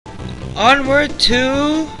onward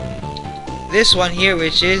to this one here,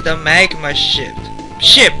 which is the Magma Ship.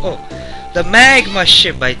 The Magma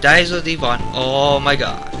Ship by Daiso Devon. Oh my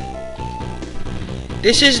god.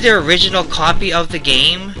 This is the original copy of the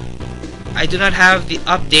game. I do not have the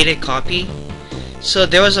updated copy. So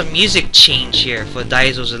there was a music change here for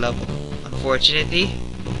Daiso's level, unfortunately.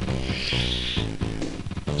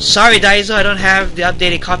 Sorry Daiso, I don't have the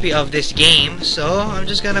updated copy of this game, so I'm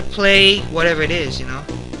just gonna play whatever it is, you know.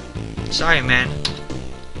 Sorry man.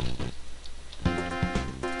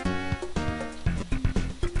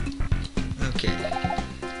 Okay.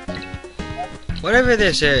 Whatever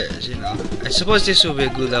this is, you know. I suppose this will be a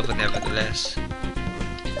good level nevertheless.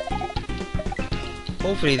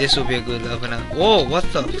 Hopefully this will be a good level now. Whoa, what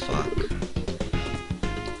the fuck?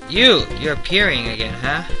 You're appearing again,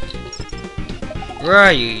 huh? Where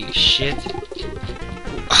are you, you shit?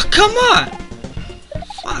 Oh, come on!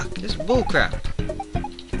 Fuck, this bullcrap.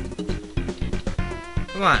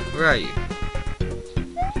 Come on, where are you?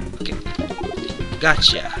 Okay.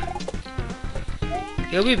 Gotcha.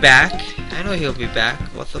 He'll be back. I know he'll be back.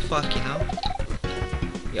 What the fuck, you know?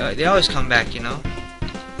 Yeah, they always come back, you know?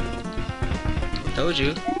 Told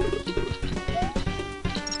you.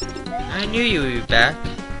 I knew you would be back,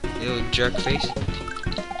 little jerk face.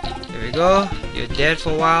 There we go. You're dead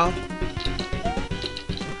for a while.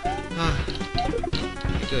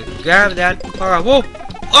 Good. Grab that power. Whoa!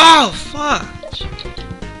 Oh, fuck!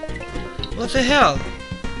 What the hell?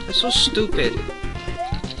 That's so stupid.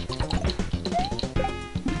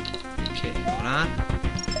 Okay, hold on.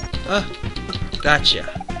 Gotcha.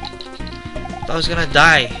 Thought I was gonna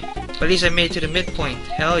die. But at least I made it to the midpoint.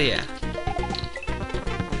 Hell yeah.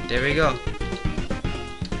 There we go.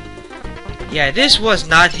 Yeah, this was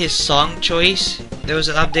not his song choice. There was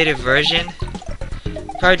an updated version.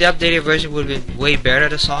 Probably the updated version would have been way better,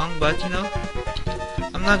 the song, but you know,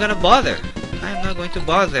 I'm not gonna bother. I'm not going to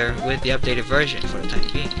bother with the updated version for the time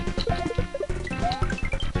being.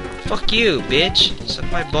 Fuck you, bitch. Suck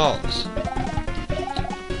my balls.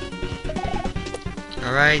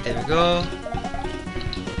 Alright, there we go.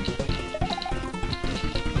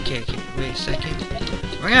 Okay, wait a second.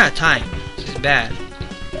 We're running out of time. This is bad.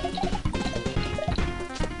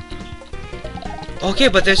 Okay,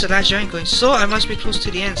 but there's a last giant going, so I must be close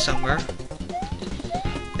to the end somewhere.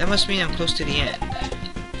 That must mean I'm close to the end.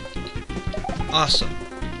 Awesome.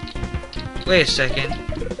 Wait a second.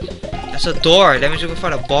 That's a door. That means we're going to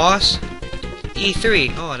fight a boss.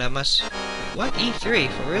 E3. Oh, that must... What? E3?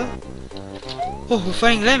 For real? Oh, we're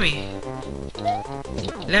fighting Lemmy.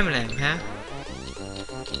 Lem, huh?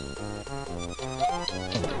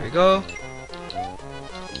 There we go.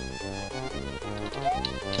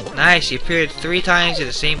 Nice, he appeared 3 times in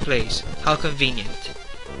the same place. How convenient.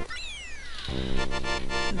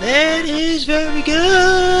 That is very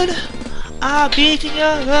good. I've beaten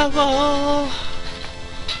your level.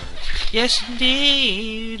 Yes,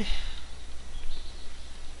 indeed.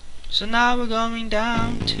 So now we're going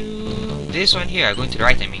down to this one here. Going to the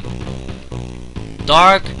right, I mean.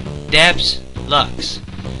 Dark Depths Lux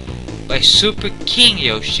by Super King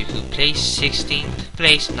Yoshi, who placed 16th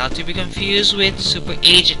place, not to be confused with Super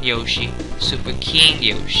Agent Yoshi, Super King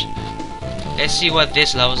Yoshi. Let's see what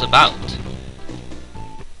this level's about.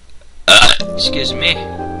 Excuse me.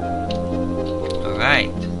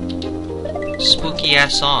 Alright. Spooky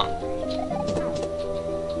ass song.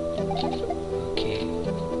 Okay.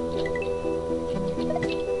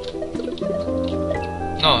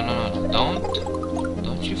 No,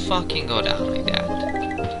 don't you fucking go down like that.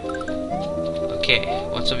 Okay,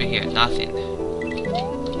 what's over here? Nothing.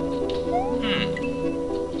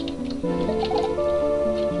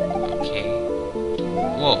 Okay.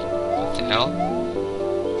 Whoa, what the hell?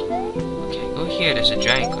 Okay, go here, there's a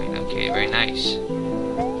giant coin. Okay, very nice.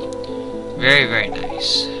 Very, very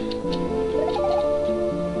nice.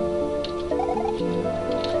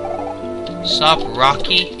 Sup,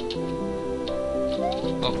 Rocky?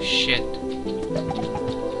 Oh shit.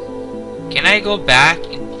 Can I go back?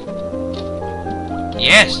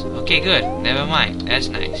 Yes! Okay, good. Never mind. That's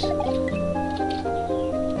nice.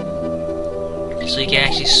 So you can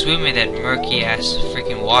actually swim in that murky ass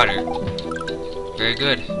freaking water. Very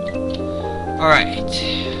good. Alright.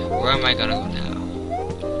 Where am I gonna go now?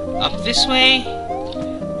 Up this way?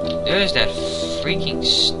 There's that freaking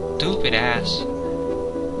stupid ass.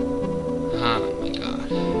 Oh my god.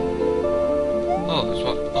 Oh, it's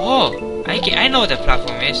what? Oh! I know what that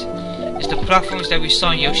platform is. It's the platforms that we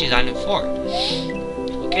saw in Yoshi's Island 4.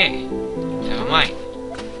 Okay, never mind.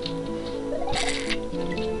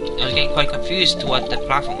 I was getting quite confused to what the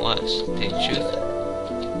platform was, to tell you the truth.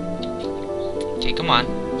 Okay, come on.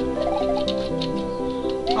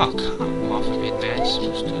 Oh, come off of it, man. It's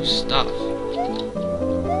supposed to do stuff.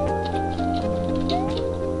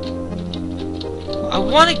 I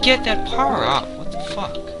want to get that power up. What the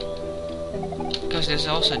fuck? Because there's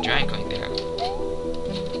also a giant going there.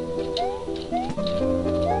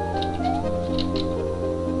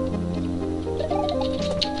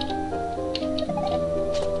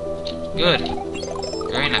 Good.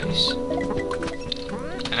 Very nice.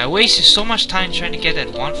 And I wasted so much time trying to get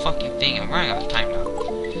that one fucking thing. I'm running out of time now.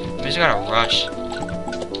 I just gotta rush.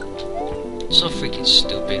 So freaking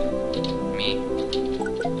stupid. Me.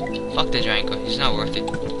 Fuck the giant coin. It's not worth it.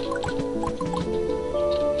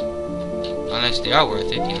 Unless they are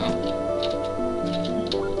worth it, you know.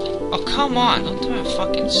 Oh, come on. Don't tell me I'm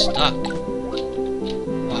fucking stuck.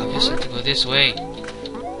 Oh, I guess I have to go this way.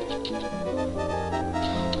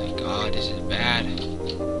 This is bad.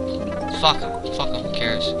 Fuck him. Fuck him. Who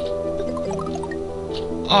cares?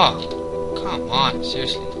 Oh, come on.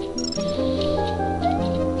 Seriously.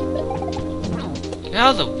 Get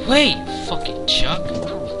out of the way, you fucking Chuck.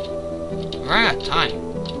 I'm running out of time.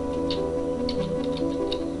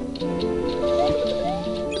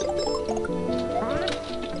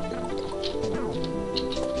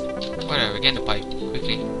 Whatever. Get in the pipe.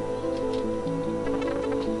 Quickly.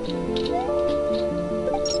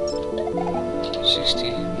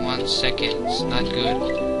 61 seconds, not good.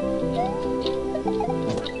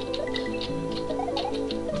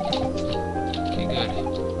 Okay, good.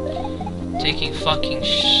 Taking fucking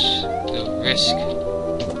the risk.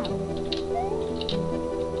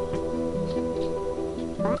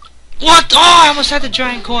 What? Oh, I almost had the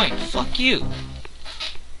giant coin. Fuck you.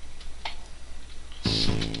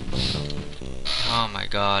 Oh my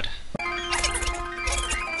god.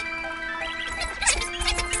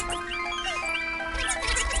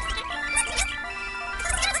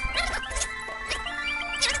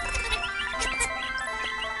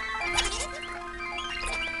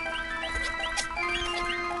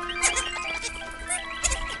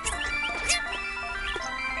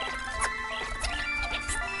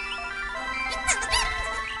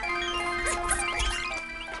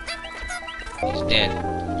 He's dead.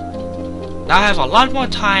 Now I have a lot more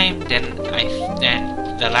time than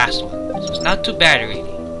the last one. So it's not too bad really.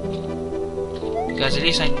 Because at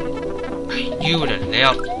least I knew what the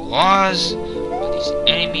layout was. But these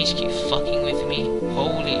enemies keep fucking with me.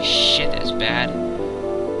 Holy shit, that's bad.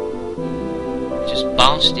 Just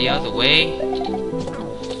bounce the other way.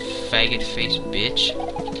 Faggot face bitch.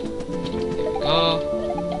 There we go.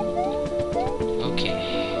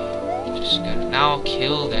 Just gotta now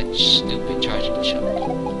kill that stupid charging chunk.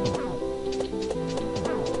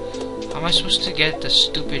 How am I supposed to get the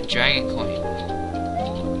stupid dragon coin?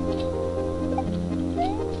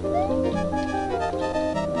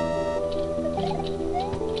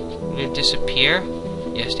 Will it disappear?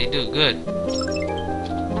 Yes, they do. Good.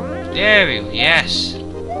 There we go. Yes.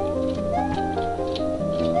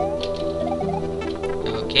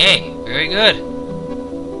 Okay. Very good.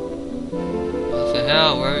 What the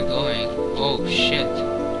hell? Where are we going? Oh shit.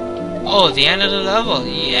 Oh, the end of the level.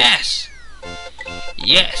 Yes.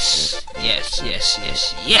 Yes. Yes, yes,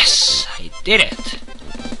 yes, yes. I did it.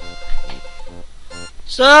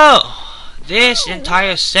 So, this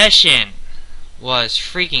entire session was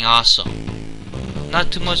freaking awesome.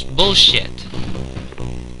 Not too much bullshit.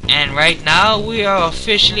 And right now we are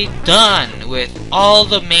officially done with all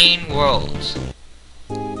the main worlds.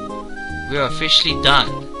 We are officially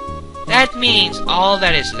done. That means all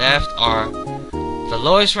that is left are the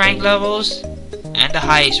lowest rank levels and the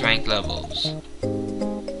highest rank levels.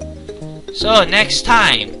 So next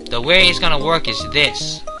time, the way it's gonna work is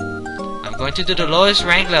this. I'm going to do the lowest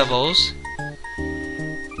rank levels,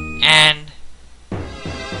 and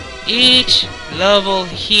each level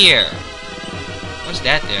here. What's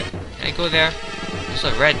that there? Can I go there? There's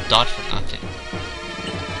a red dot for nothing.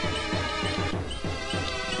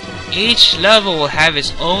 Each level will have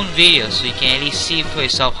its own video, so you can at least see for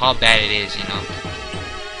yourself how bad it is, you know.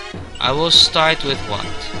 I will start with what?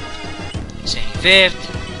 Saying 5th.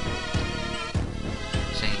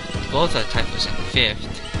 Saying both are typos in 5th.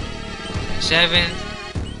 Saying 7th.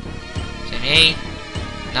 Saying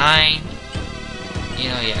 8th. 9. You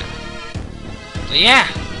know, yeah. But yeah,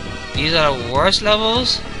 these are the worst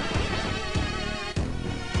levels.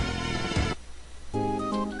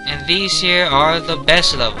 And these here are the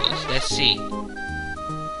best levels. Let's see.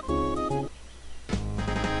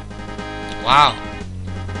 Wow.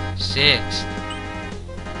 6th.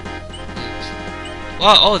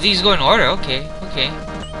 Wow, oh, these go in order. Okay, okay.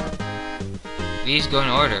 These go in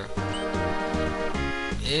order.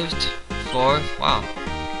 5th, 4th. Wow.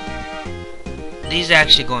 These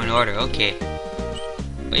actually go in order. Okay.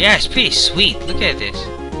 But yeah, it's pretty sweet. Look at this.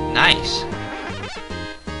 Nice.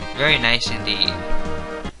 Very nice indeed.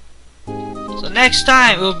 So next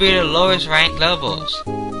time it will be the lowest ranked levels.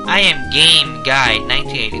 I am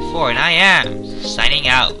GameGuy1984 and I am signing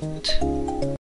out.